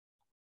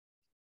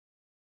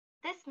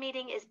This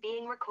meeting is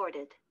being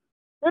recorded.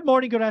 Good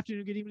morning, good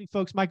afternoon, good evening,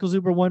 folks. Michael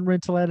Zuber, one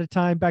rental at a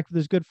time, back with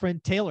his good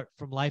friend Taylor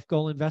from Life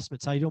Goal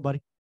Investments. How you doing,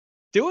 buddy?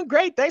 Doing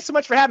great. Thanks so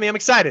much for having me. I'm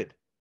excited.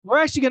 We're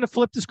actually going to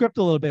flip the script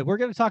a little bit. We're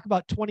going to talk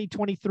about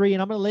 2023,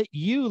 and I'm going to let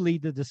you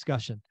lead the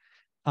discussion.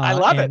 I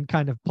love it. And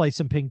kind of play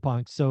some ping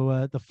pong.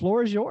 So the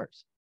floor is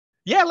yours.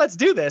 Yeah, let's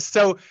do this.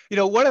 So,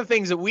 one of the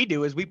things that we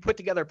do is we put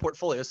together a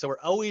portfolio. So we're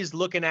always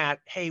looking at,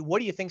 hey, what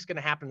do you think is going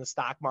to happen in the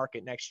stock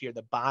market next year,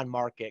 the bond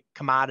market,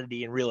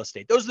 commodity, and real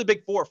estate? Those are the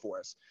big four for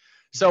us.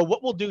 So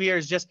what we'll do here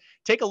is just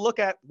take a look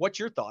at what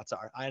your thoughts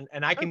are.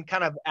 And I can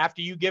kind of,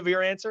 after you give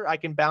your answer, I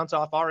can bounce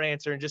off our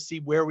answer and just see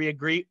where we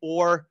agree,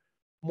 or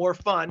more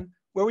fun,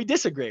 where we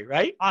disagree,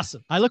 right?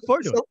 Awesome. I look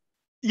forward to it.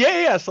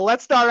 Yeah. So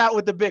let's start out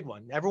with the big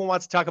one. Everyone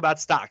wants to talk about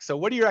stocks. So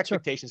what are your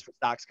expectations for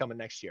stocks coming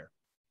next year?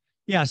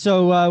 Yeah,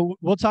 so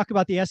we'll talk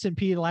about the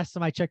S&P. The last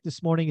time I checked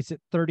this morning, it's at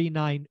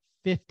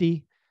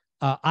 3950.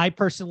 I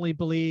personally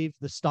believe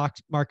the stock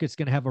market's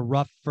going to have a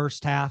rough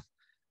first half.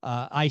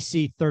 I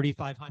see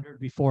 3,500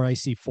 before I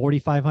see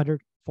 4,500,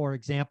 for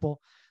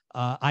example.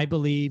 I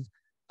believe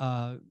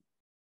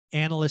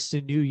analysts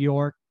in New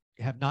York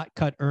have not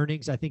cut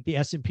earnings. I think the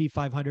S&P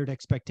 500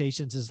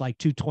 expectations is like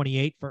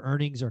 228 for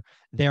earnings or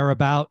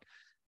thereabout.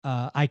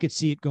 I could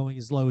see it going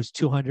as low as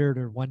 200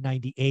 or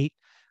 198.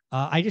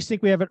 I just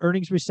think we have an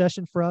earnings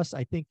recession for us.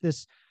 I think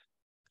this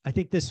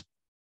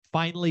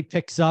finally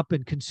picks up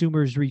and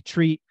consumers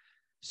retreat.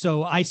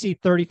 So I see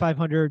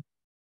 3,500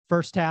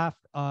 first half.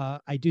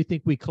 I do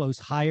think we close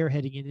higher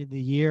heading into the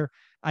year.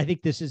 I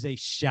think this is a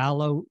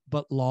shallow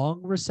but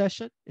long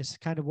recession is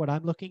kind of what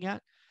I'm looking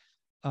at.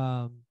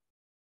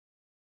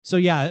 So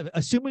yeah,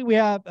 assuming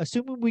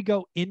we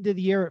go into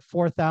the year at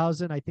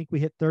 4,000, I think we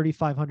hit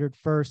 3,500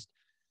 first.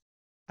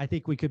 I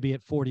think we could be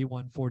at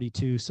 41,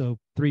 42, so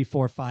 3,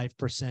 4,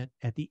 5%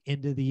 at the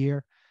end of the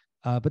year.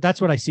 But that's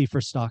what I see for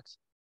stocks.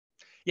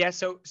 Yeah,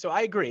 so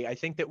I agree. I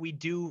think that we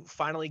do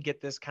finally get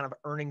this kind of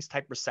earnings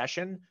type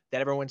recession that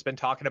everyone's been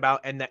talking about,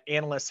 and the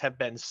analysts have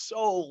been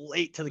so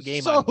late to the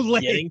game. So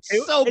late,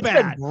 so it's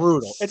bad, been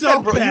brutal. It's so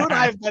been brutal. bad. You and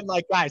I have been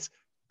like, guys,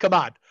 come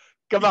on.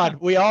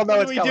 We all know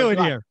what it's are we coming.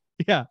 doing here?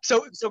 Yeah.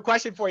 So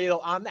question for you though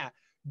on that.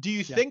 Do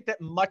you think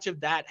that much of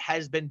that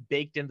has been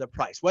baked into the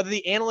price? Whether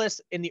the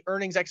analysts in the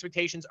earnings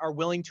expectations are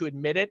willing to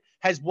admit it,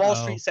 has Wall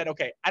Street said,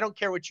 okay, I don't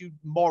care what you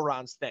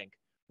morons think,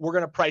 we're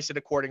going to price it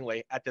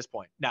accordingly at this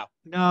point? No,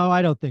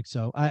 I don't think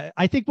so.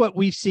 I think what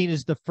we've seen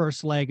is the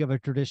first leg of a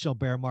traditional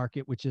bear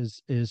market, which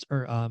is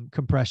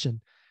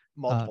compression,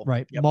 multiple,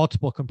 right? Yep.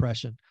 Multiple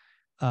compression.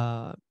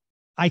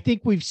 I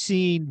think we've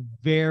seen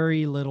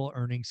very little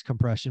earnings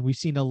compression. We've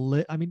seen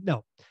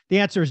no. The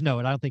answer is no,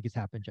 and I don't think it's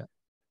happened yet.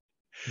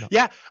 No.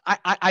 Yeah,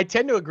 I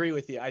tend to agree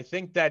with you. I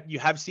think that you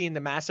have seen the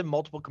massive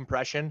multiple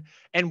compression,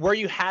 and where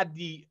you had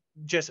the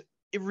just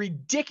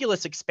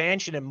ridiculous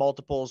expansion in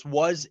multiples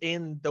was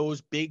in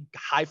those big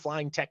high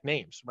flying tech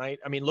names, right?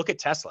 I mean, look at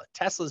Tesla.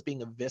 Tesla is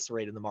being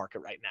eviscerated in the market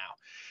right now,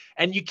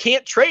 and you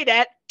can't trade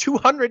at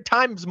 200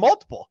 times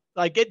multiple.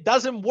 Like, it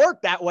doesn't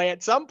work that way.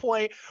 At some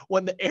point,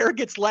 when the air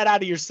gets let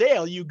out of your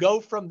sail, you go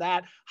from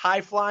that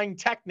high flying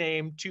tech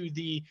name to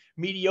the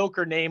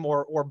mediocre name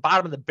or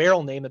bottom of the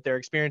barrel name that they're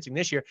experiencing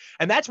this year.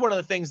 And that's one of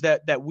the things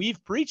that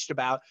we've preached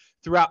about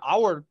throughout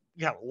our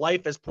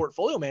life as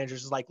portfolio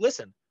managers is like,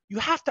 listen, you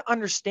have to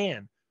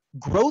understand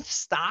growth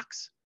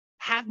stocks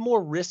have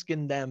more risk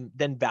in them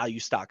than value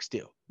stocks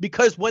do,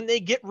 because when they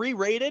get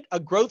re-rated, a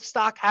growth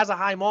stock has a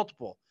high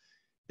multiple.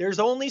 There's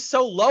only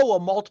so low a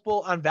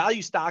multiple on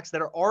value stocks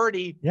that are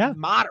already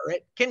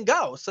moderate can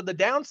go. So the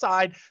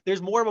downside,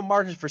 there's more of a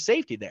margin for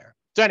safety there.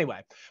 So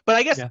anyway, but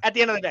I guess at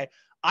the end of the day,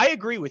 I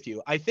agree with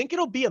you. I think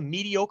it'll be a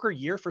mediocre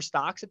year for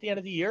stocks at the end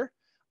of the year.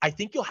 I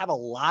think you'll have a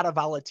lot of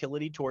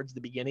volatility towards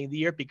the beginning of the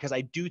year, because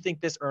I do think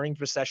this earnings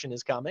recession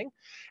is coming.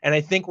 And I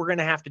think we're going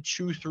to have to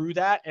chew through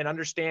that and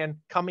understand,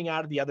 coming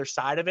out of the other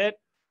side of it,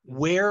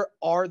 where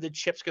are the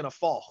chips going to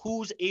fall?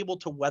 Who's able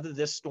to weather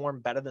this storm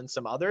better than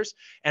some others?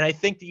 And I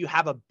think that you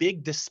have a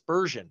big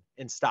dispersion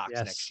in stocks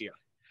next year.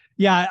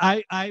 Yeah,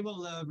 I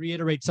will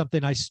reiterate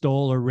something I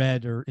stole or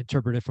read or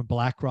interpreted from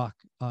BlackRock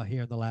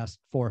here in the last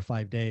 4 or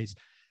 5 days.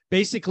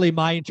 Basically,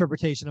 my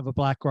interpretation of a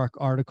BlackRock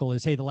article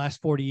is, hey, the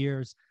last 40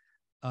 years,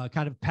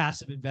 kind of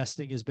passive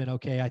investing has been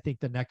okay. I think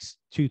the next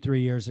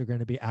 2-3 years are going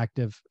to be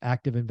active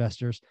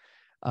investors.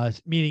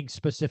 Meaning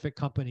specific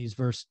companies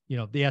versus,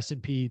 the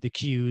S&P, the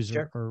Qs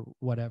or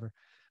whatever.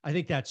 I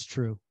think that's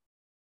true.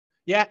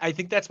 Yeah, I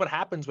think that's what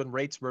happens when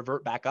rates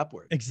revert back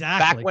upward.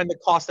 Exactly. Back when the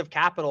cost of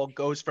capital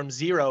goes from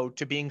zero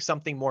to being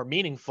something more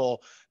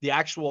meaningful, the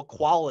actual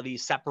quality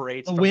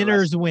separates. The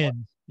winners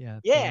win. Yeah,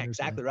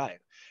 exactly right.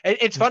 And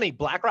it's funny,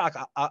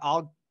 BlackRock,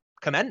 I'll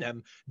commend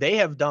them. They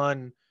have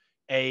done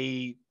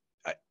put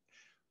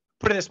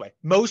it this way.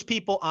 Most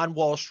people on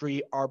Wall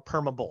Street are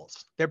perma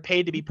bulls. They're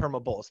paid to be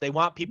perma bulls. They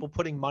want people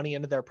putting money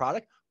into their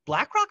product.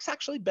 BlackRock's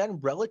actually been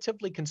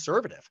relatively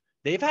conservative.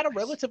 They've had a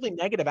relatively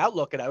negative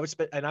outlook, and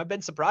I've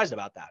been surprised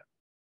about that.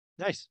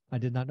 Nice. I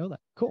did not know that.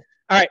 Cool.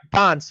 All right,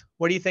 bonds.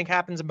 What do you think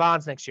happens in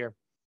bonds next year?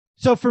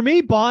 So for me,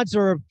 bonds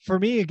are, for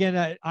me,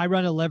 again, I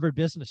run a levered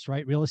business,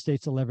 right? Real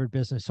estate's a levered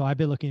business. So I've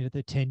been looking at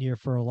the 10-year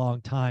for a long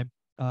time.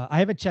 I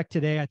haven't checked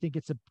today. I think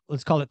it's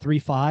let's call it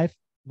 3.5. Am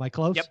I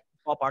close? Yep.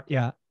 Ballpark.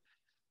 Yeah.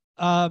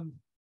 I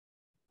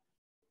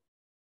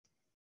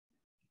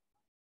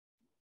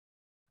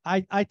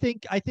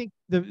think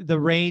the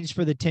range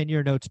for the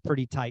 10-year note's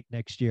pretty tight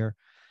next year.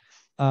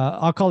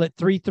 I'll call it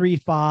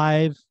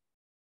 3.35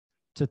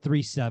 to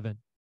 3.7.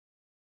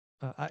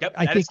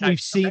 I think we've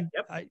seen,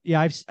 okay,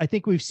 yep. I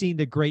think we've seen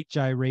the great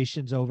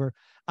gyrations over.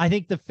 I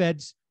think the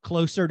Fed's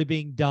closer to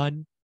being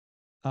done.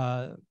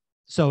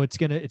 So it's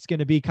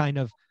gonna be kind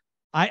of,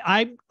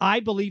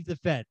 I believe the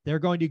Fed, they're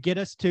going to get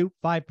us to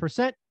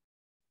 5%,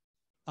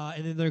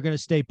 and then they're going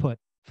to stay put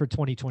for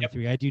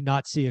 2023. Yep. I do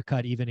not see a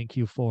cut even in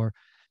Q4.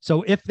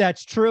 So if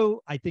that's true,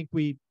 I think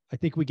we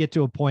get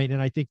to a point,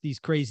 and I think these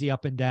crazy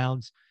up and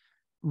downs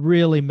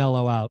really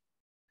mellow out.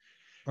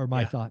 Are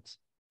my thoughts.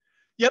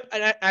 Yep,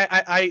 and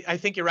I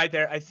think you're right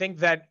there. I think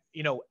that,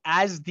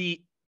 as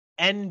the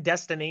end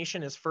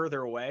destination is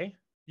further away,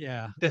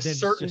 the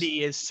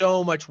certainty is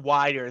so much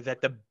wider that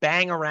the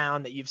bang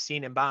around that you've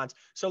seen in bonds.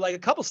 So like a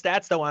couple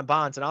stats though on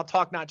bonds, and I'll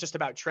talk not just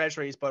about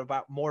treasuries, but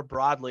about more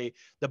broadly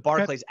the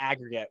Barclays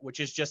aggregate, which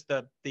is just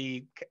the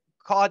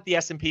call it the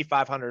S&P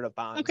 500 of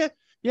bonds. Okay.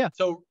 Yeah.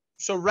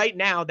 So right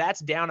now that's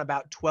down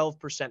about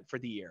 12% for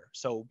the year.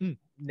 So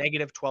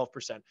negative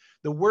 12%.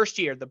 The worst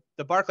year,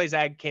 the Barclays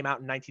Ag came out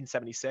in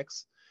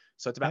 1976.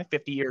 So it's about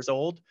 50 years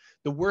old.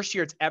 The worst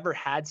year it's ever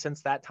had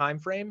since that time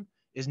frame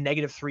is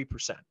negative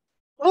 3%.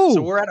 Oh,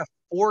 so we're at a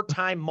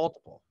 4-time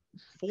multiple,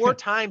 4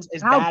 times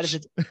as bad as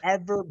it's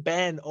ever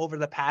been over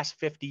the past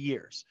 50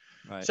 years.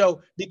 Right.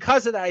 So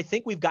because of that, I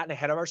think we've gotten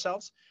ahead of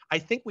ourselves. I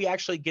think we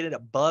actually get an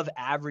above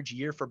average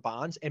year for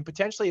bonds and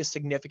potentially a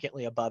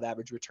significantly above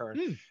average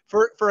return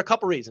for a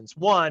couple reasons.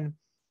 One,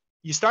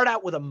 you start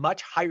out with a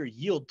much higher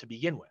yield to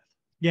begin with.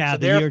 Yeah, so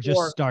the year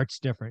just starts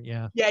different.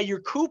 Yeah. Yeah,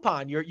 your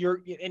coupon,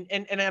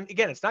 and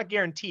again, it's not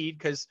guaranteed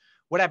because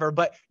whatever,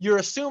 but your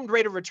assumed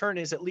rate of return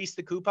is at least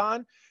the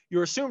coupon.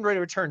 Your assumed rate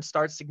of return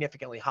starts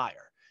significantly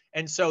higher.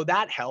 And so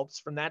that helps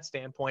from that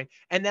standpoint.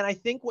 And then I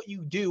think what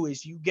you do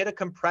is you get a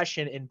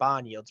compression in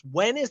bond yields.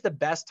 When is the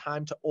best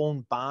time to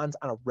own bonds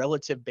on a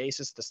relative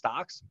basis to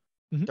stocks?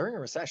 During a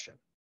recession,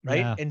 right?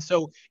 Yeah. And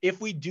so if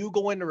we do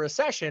go into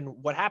recession,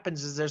 what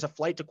happens is there's a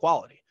flight to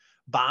quality.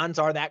 Bonds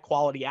are that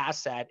quality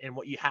asset, and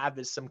what you have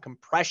is some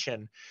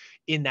compression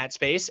in that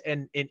space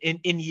and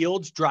in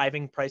yields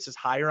driving prices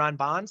higher on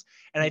bonds.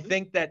 And I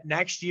think that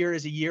next year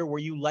is a year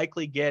where you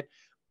likely get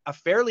a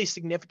fairly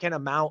significant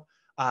amount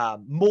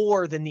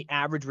more than the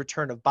average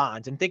return of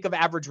bonds. And think of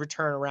average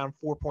return around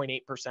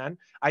 4.8%.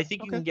 I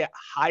think you can get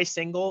high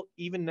single,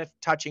 even if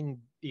touching,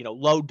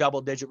 low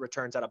double-digit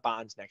returns out of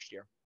bonds next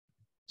year.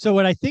 So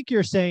what I think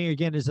you're saying,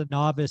 again, as a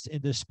novice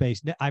in this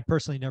space, I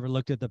personally never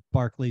looked at the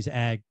Barclays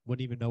Ag,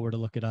 wouldn't even know where to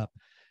look it up.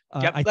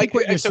 I think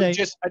what you're saying,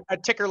 just a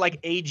ticker like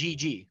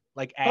AGG,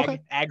 like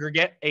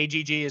aggregate.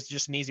 AGG is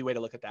just an easy way to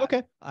look at that.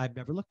 Okay. I've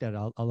never looked at it.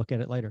 I'll look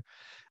at it later.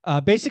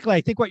 Basically, I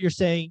think what you're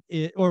saying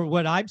is, or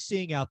what I'm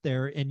seeing out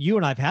there, and you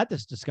and I've had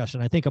this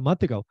discussion, I think a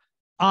month ago,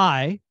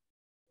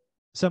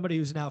 somebody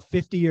who's now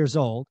 50 years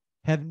old,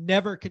 have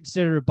never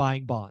considered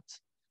buying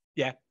bonds.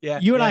 Yeah.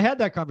 You and I had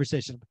that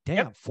conversation.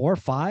 Damn, 4 or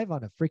 5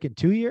 on a freaking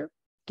 2-year.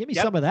 Give me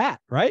some of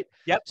that, right?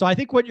 Yep. So I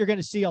think what you're going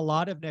to see a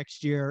lot of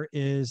next year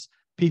is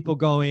people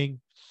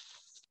going,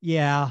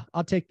 yeah,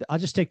 I'll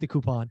just take the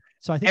coupon.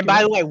 So I think. And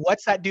by the way,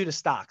 what's that do to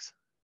stocks?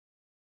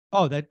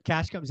 Oh, that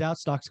cash comes out,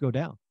 stocks go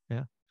down.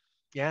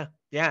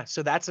 Yeah.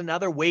 So that's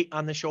another weight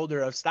on the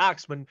shoulder of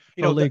stocks. When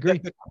totally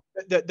agree.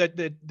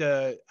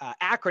 The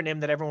acronym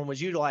that everyone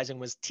was utilizing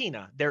was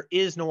TINA. There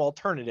is no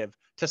alternative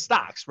to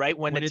stocks, right?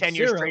 When the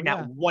 10-year trading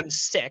at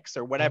 1.6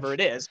 or whatever it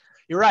is,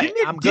 you're right.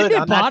 Didn't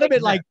it bottom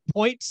at like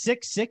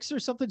 0.66 or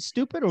something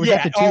stupid? Or was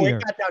that the 2-year?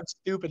 It got down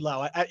stupid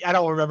low. I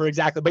don't remember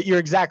exactly, but you're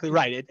exactly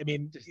right.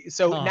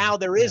 Now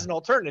there is an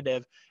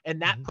alternative,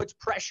 and that puts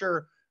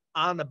pressure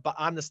on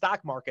the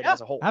stock market as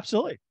a whole.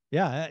 Absolutely.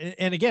 Yeah.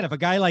 And again, if a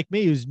guy like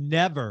me who's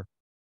never,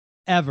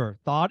 ever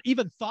thought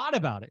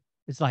about it,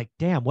 it's like,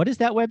 damn, what is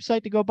that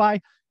website to go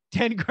buy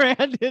 10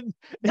 grand in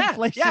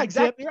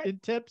inflation in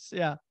tips?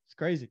 Yeah. It's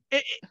crazy.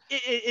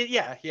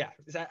 Yeah.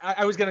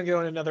 I was going to go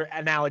in another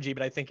analogy,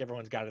 but I think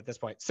everyone's got it at this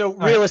point. So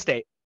real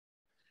estate.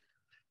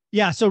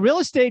 Yeah. So real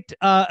estate,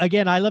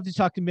 again, I love to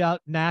talk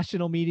about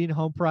national median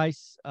home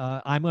price.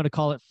 I'm going to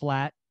call it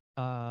flat.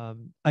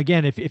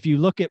 Again, if you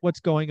look at what's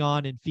going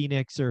on in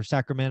Phoenix or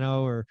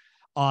Sacramento or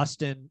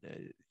Austin,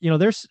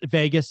 there's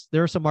Vegas,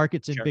 there are some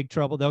markets in big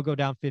trouble. They'll go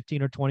down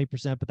 15 or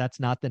 20%, but that's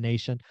not the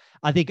nation.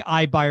 I think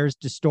iBuyers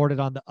distort it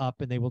on the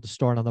up and they will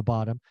distort on the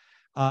bottom.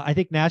 I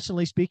think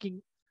nationally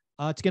speaking,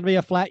 it's going to be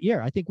a flat year.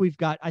 I think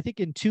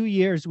in 2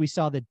 years, we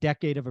saw the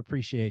decade of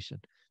appreciation.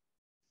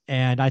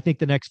 And I think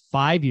the next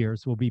 5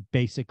 years will be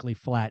basically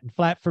flat. And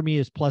flat for me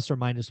is plus or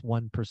minus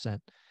 1%.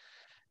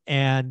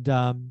 And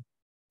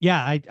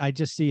I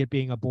just see it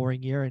being a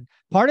boring year. And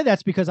part of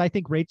that's because I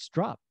think rates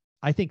drop.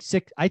 I think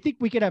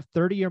we could have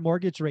 30-year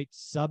mortgage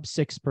rates sub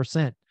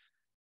 6%,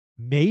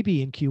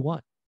 maybe in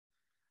Q1.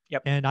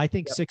 Yep. And I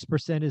think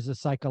 6% is a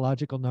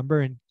psychological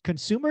number, and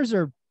consumers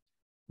are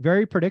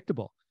very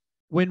predictable.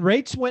 When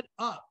rates went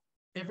up,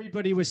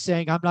 everybody was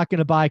saying, I'm not going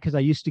to buy because I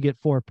used to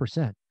get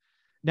 4%.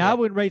 Now,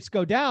 when rates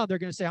go down, they're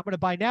going to say, I'm going to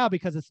buy now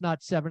because it's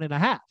not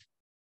 7.5.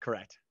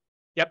 Correct.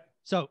 Yep.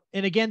 So,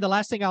 and again, the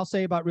last thing I'll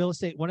say about real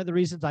estate, one of the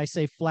reasons I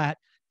say flat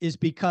is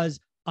because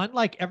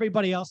unlike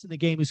everybody else in the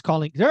game who's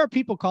calling, there are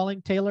people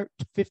calling, Taylor,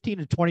 15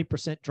 to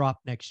 20% drop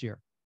next year.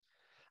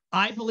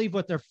 I believe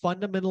what they're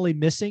fundamentally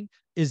missing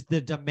is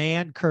the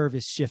demand curve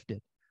is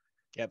shifted.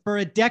 Yep. For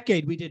a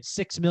decade, we did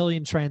 6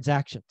 million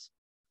transactions.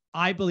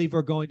 I believe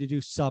we're going to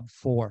do sub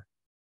 4.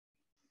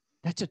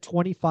 That's a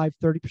 25,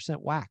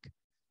 30% whack.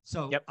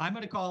 So I'm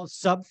going to call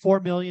sub 4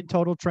 million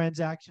total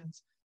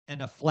transactions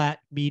and a flat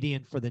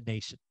median for the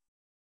nation.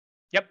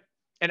 Yep.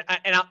 And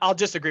I'll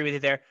just agree with you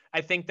there.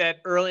 I think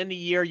that early in the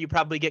year, you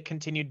probably get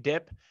continued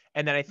dip.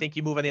 And then I think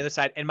you move on the other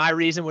side. And my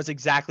reason was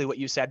exactly what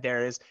you said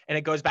there is, and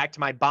it goes back to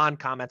my bond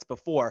comments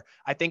before.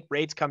 I think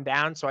rates come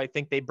down. So I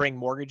think they bring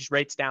mortgage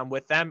rates down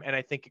with them. And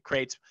I think it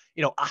creates,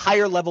 a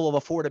higher level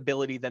of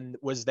affordability than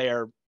was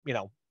there,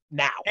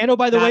 now. And oh,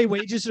 by the way,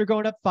 wages are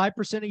going up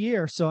 5% a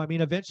year. So, I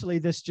mean, eventually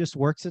this just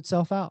works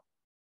itself out.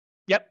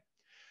 Yep.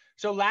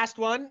 So last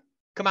one,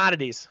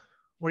 commodities.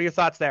 What are your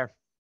thoughts there?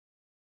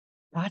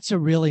 That's a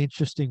really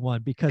interesting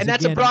one because, and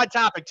that's a broad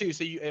topic too.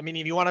 So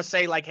if you want to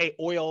say like, hey,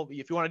 oil,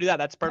 if you want to do that,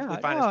 that's perfectly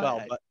fine as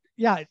well. But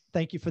yeah,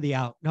 thank you for the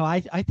out. No, I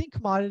think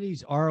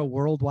commodities are a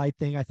worldwide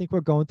thing. I think we're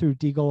going through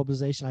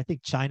deglobalization. I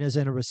think China's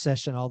in a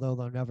recession, although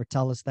they'll never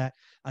tell us that.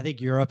 I think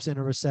Europe's in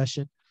a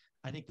recession.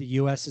 I think the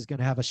U.S. is going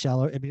to have a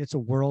shallow. I mean, it's a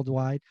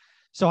worldwide.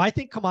 So I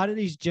think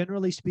commodities,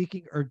 generally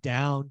speaking, are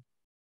down.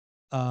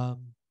 And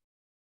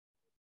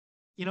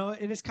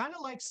it's kind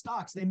of like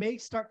stocks. They may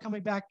start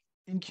coming back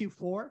in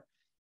Q4.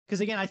 Because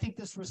again, I think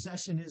this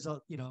recession is,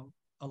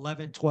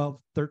 11, 12,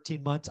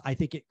 13 months. I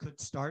think it could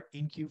start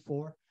in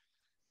Q4.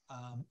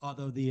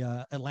 Although the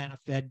Atlanta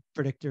Fed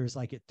predictor is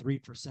like at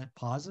 3%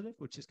 positive,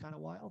 which is kind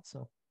of wild.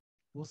 So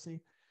we'll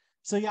see.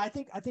 So yeah, I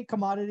think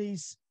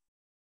commodities,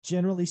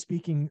 generally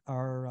speaking,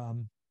 are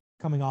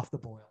coming off the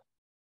boil.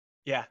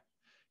 Yeah.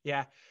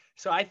 Yeah.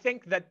 So I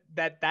think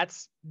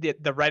that's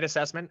the right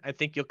assessment. I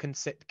think you'll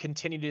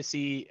continue to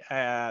see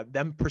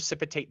them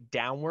precipitate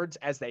downwards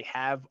as they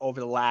have over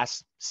the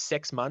last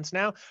 6 months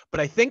now. But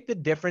I think the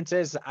difference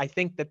is I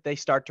think that they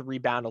start to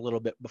rebound a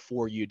little bit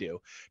before you do,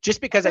 just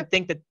because I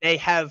think that they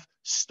have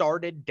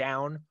started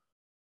down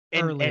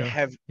and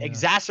have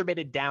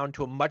exacerbated down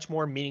to a much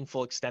more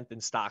meaningful extent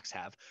than stocks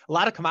have. A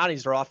lot of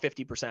commodities are off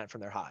 50%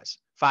 from their highs,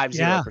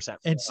 50%.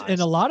 And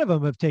a lot of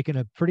them have taken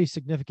a pretty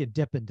significant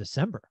dip in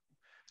December.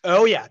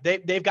 Oh yeah,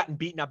 they've gotten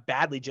beaten up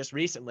badly just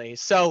recently.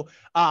 So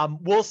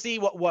we'll see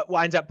what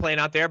winds up playing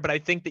out there. But I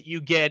think that you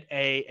get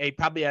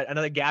probably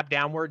another gap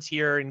downwards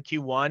here in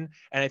Q1,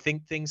 and I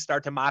think things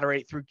start to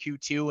moderate through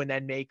Q2, and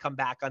then may come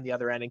back on the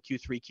other end in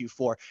Q3,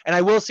 Q4. And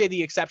I will say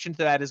the exception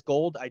to that is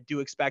gold. I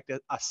do expect a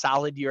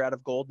solid year out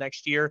of gold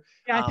next year.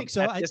 Yeah, I think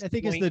so. I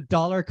think as the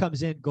dollar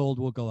comes in, gold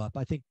will go up.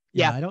 I think.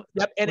 Yeah. I don't.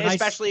 Yep. And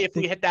especially if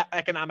we hit that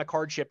economic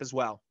hardship as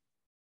well.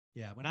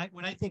 Yeah. When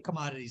I think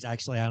commodities,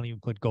 actually, I don't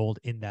even put gold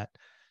in that.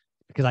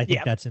 Because I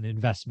think that's an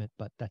investment,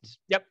 but that's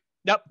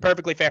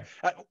perfectly fair.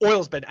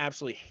 Oil's been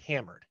absolutely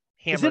hammered.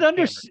 Is it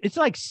under? It's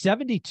like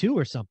 72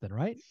 or something,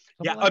 right?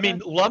 Something I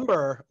mean,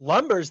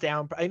 lumber's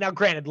down. Now,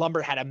 granted,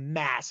 lumber had a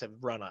massive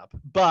run up,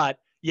 but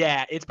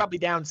yeah, it's probably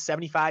down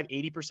 75,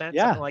 80%,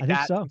 something like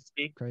that. So.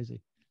 Crazy.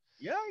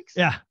 Yikes.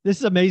 Yeah, this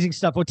is amazing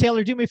stuff. Well,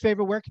 Taylor, do me a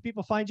favor. Where can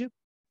people find you?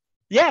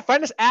 Yeah,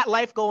 find us at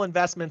Life Goal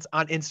Investments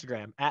on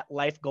Instagram, at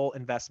Life Goal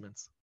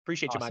Investments.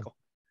 Appreciate you, Michael.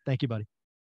 Thank you, buddy.